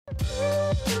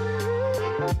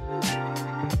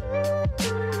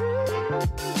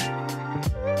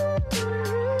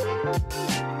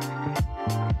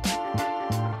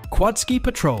Quadski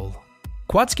Patrol.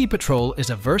 Quadski Patrol is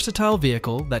a versatile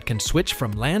vehicle that can switch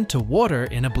from land to water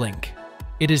in a blink.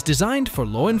 It is designed for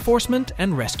law enforcement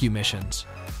and rescue missions.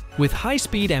 With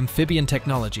high-speed amphibian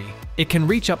technology, it can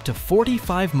reach up to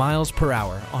 45 miles per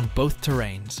hour on both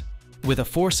terrains. With a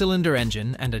 4-cylinder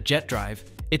engine and a jet drive,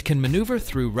 it can maneuver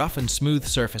through rough and smooth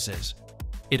surfaces.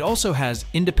 It also has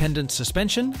independent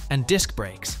suspension and disc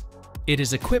brakes. It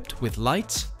is equipped with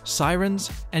lights,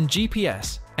 sirens, and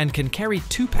GPS, and can carry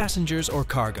 2 passengers or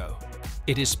cargo.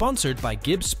 It is sponsored by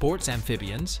Gibbs Sports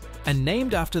Amphibians and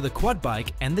named after the quad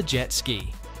bike and the jet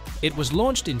ski. It was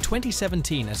launched in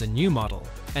 2017 as a new model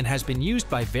and has been used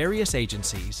by various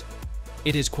agencies.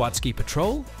 It is Quadski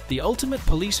Patrol, the ultimate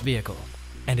police vehicle,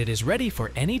 and it is ready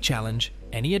for any challenge,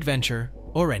 any adventure,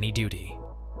 or any duty.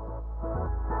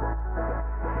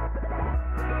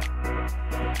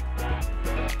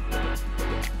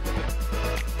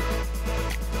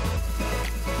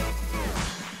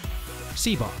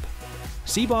 SeaBob.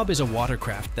 SeaBob is a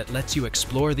watercraft that lets you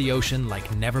explore the ocean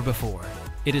like never before.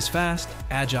 It is fast,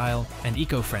 agile, and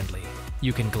eco-friendly.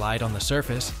 You can glide on the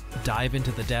surface, dive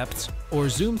into the depths, or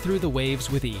zoom through the waves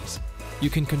with ease.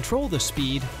 You can control the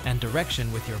speed and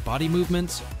direction with your body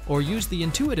movements, or use the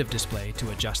intuitive display to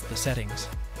adjust the settings.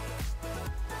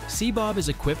 SeaBob is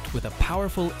equipped with a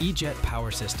powerful E-Jet power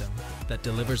system that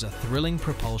delivers a thrilling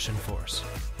propulsion force.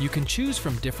 You can choose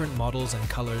from different models and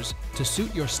colors to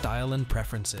suit your style and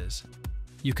preferences.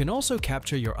 You can also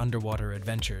capture your underwater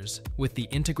adventures with the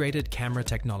integrated camera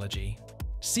technology.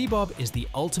 SeaBob is the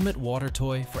ultimate water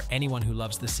toy for anyone who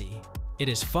loves the sea. It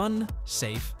is fun,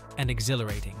 safe, and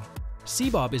exhilarating.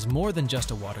 SeaBob is more than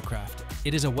just a watercraft.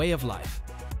 It is a way of life.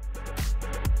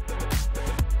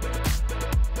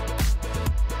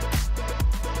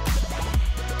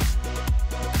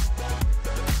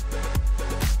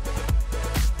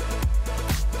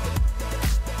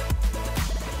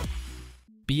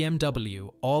 BMW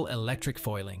All-Electric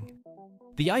Foiling.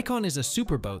 The Icon is a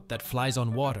superboat that flies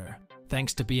on water,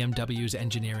 thanks to BMW's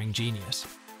engineering genius.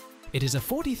 It is a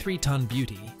 43-ton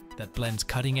beauty that blends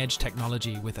cutting-edge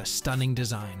technology with a stunning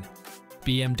design.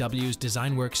 BMW's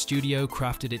DesignWorks studio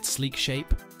crafted its sleek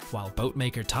shape, while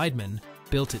boatmaker Tideman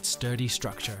built its sturdy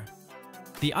structure.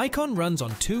 The Icon runs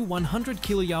on 2 100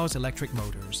 kWh electric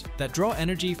motors that draw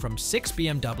energy from 6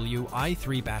 BMW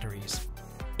i3 batteries.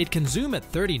 It can zoom at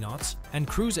 30 knots and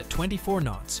cruise at 24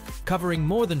 knots, covering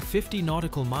more than 50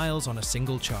 nautical miles on a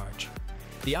single charge.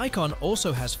 The Icon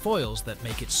also has foils that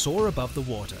make it soar above the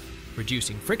water,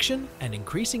 reducing friction and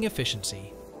increasing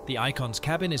efficiency. The Icon's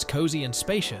cabin is cozy and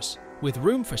spacious, with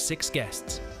room for 6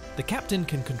 guests. The captain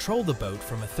can control the boat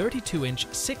from a 32-inch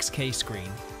 6K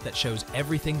screen that shows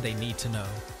everything they need to know.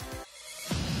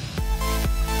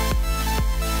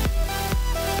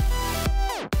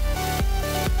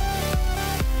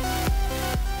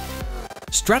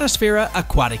 Stratosfera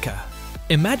Acquatica.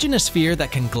 Imagine a sphere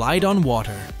that can glide on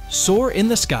water, soar in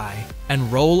the sky,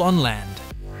 and roll on land.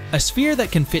 A sphere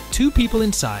that can fit 2 people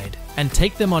inside and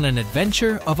take them on an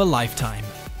adventure of a lifetime.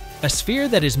 A sphere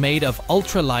that is made of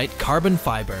ultralight carbon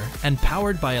fiber and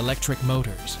powered by electric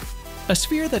motors. A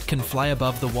sphere that can fly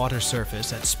above the water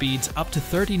surface at speeds up to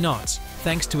 30 knots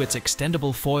thanks to its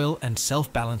extendable foil and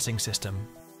self-balancing system.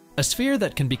 A sphere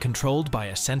that can be controlled by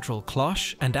a central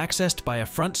cloche and accessed by a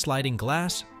front sliding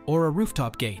glass or a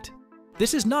rooftop gate.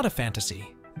 This is not a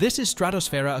fantasy. This is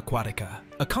Stratosfera Acquatica,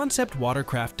 a concept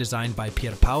watercraft designed by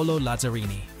Pierpaolo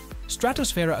Lazzarini.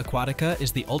 Stratosfera Acquatica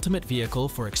is the ultimate vehicle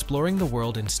for exploring the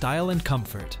world in style and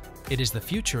comfort. It is the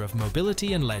future of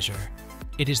mobility and leisure.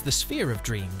 It is the sphere of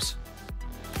dreams.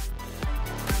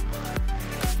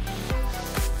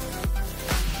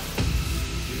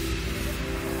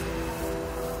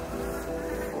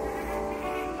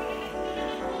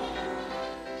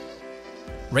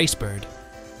 RaceBird.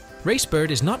 RaceBird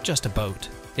is not just a boat,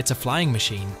 it's a flying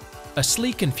machine. A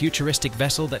sleek and futuristic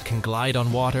vessel that can glide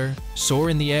on water, soar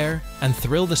in the air, and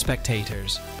thrill the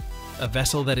spectators. A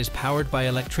vessel that is powered by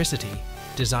electricity,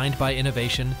 designed by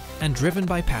innovation, and driven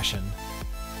by passion.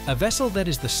 A vessel that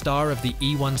is the star of the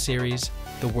E1 series,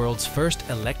 the world's first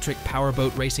electric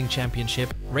powerboat racing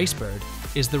championship, RaceBird,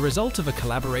 is the result of a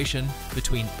collaboration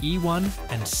between E1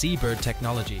 and SeaBird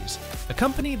Technologies, a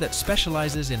company that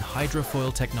specializes in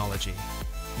hydrofoil technology.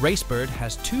 RaceBird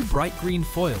has 2 bright green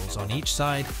foils on each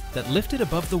side that lift it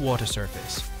above the water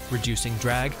surface, reducing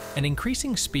drag and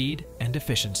increasing speed and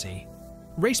efficiency.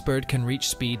 RaceBird can reach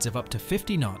speeds of up to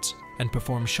 50 knots and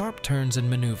perform sharp turns and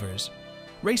maneuvers.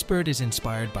 RaceBird is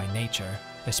inspired by nature,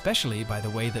 especially by the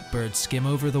way that birds skim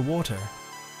over the water.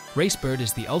 RaceBird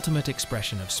is the ultimate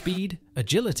expression of speed,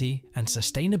 agility, and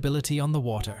sustainability on the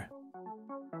water.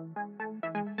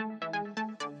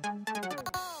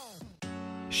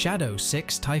 Shadow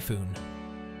 6 Typhoon.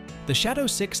 The Shadow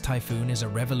 6 Typhoon is a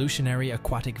revolutionary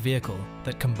aquatic vehicle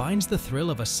that combines the thrill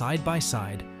of a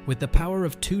side-by-side with the power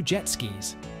of 2 jet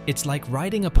skis. It's like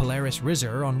riding a Polaris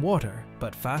RZR on water,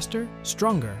 but faster,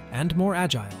 stronger, and more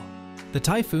agile. The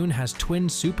Typhoon has twin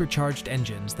supercharged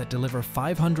engines that deliver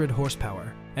 500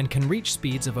 horsepower and can reach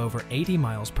speeds of over 80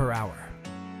 miles per hour.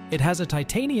 It has a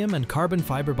titanium and carbon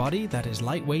fiber body that is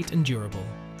lightweight and durable,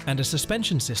 and a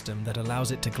suspension system that allows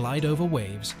it to glide over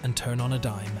waves and turn on a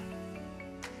dime.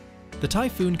 The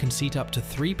Typhoon can seat up to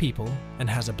 3 people and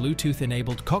has a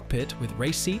Bluetooth-enabled cockpit with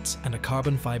race seats and a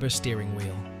carbon fiber steering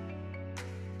wheel.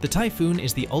 The Typhoon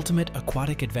is the ultimate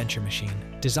aquatic adventure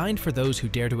machine, designed for those who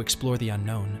dare to explore the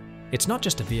unknown. It's not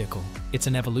just a vehicle, it's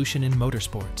an evolution in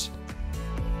motorsports.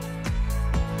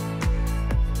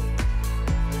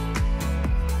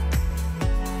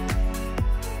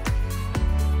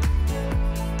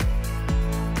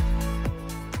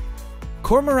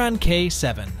 Kormaran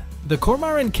K7. The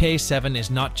Kormaran K7 is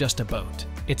not just a boat.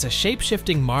 It's a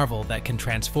shape-shifting marvel that can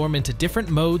transform into different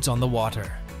modes on the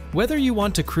water. Whether you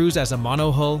want to cruise as a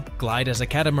monohull, glide as a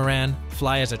catamaran,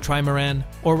 fly as a trimaran,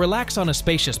 or relax on a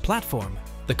spacious platform,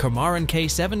 the Kormaran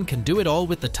K7 can do it all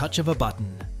with the touch of a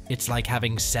button. It's like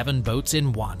having 7 boats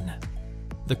in one.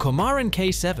 The Kormaran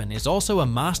K7 is also a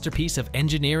masterpiece of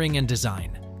engineering and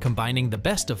design, combining the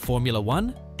best of Formula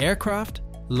 1, aircraft,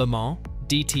 Le Mans,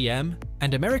 DTM,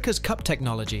 and America's Cup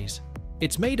technologies.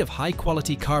 It's made of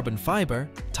high-quality carbon fiber,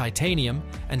 titanium,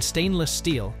 and stainless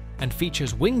steel, and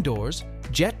features wing doors,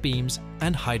 jet beams,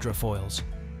 and hydrofoils.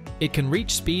 It can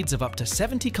reach speeds of up to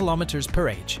 70 kilometers per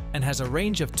h and has a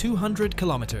range of 200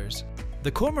 kilometers.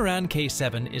 The Kormaran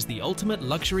K7 is the ultimate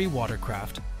luxury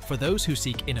watercraft for those who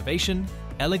seek innovation,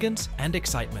 elegance, and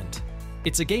excitement.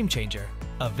 It's a game changer,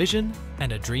 a vision,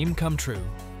 and a dream come true.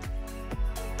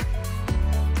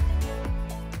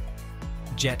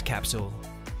 Jet Capsule.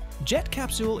 Jet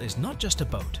Capsule is not just a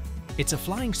boat, it's a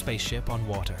flying spaceship on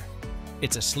water.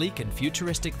 It's a sleek and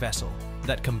futuristic vessel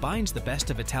that combines the best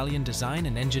of Italian design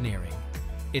and engineering.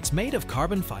 It's made of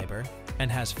carbon fiber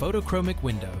and has photochromic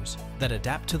windows that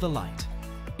adapt to the light.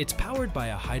 It's powered by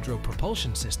a hydro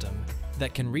propulsion system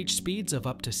that can reach speeds of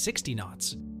up to 60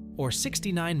 knots or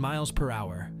 69 miles per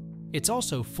hour. It's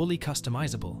also fully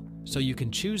customizable, so you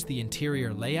can choose the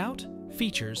interior layout,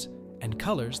 features, and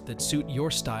colors that suit your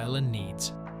style and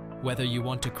needs. Whether you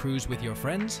want to cruise with your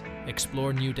friends,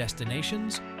 explore new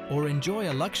destinations, or enjoy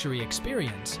a luxury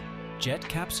experience, Jet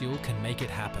Capsule can make it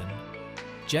happen.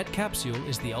 Jet Capsule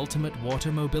is the ultimate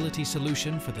water mobility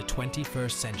solution for the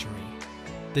 21st century.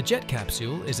 The Jet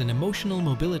Capsule is an emotional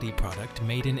mobility product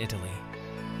made in Italy.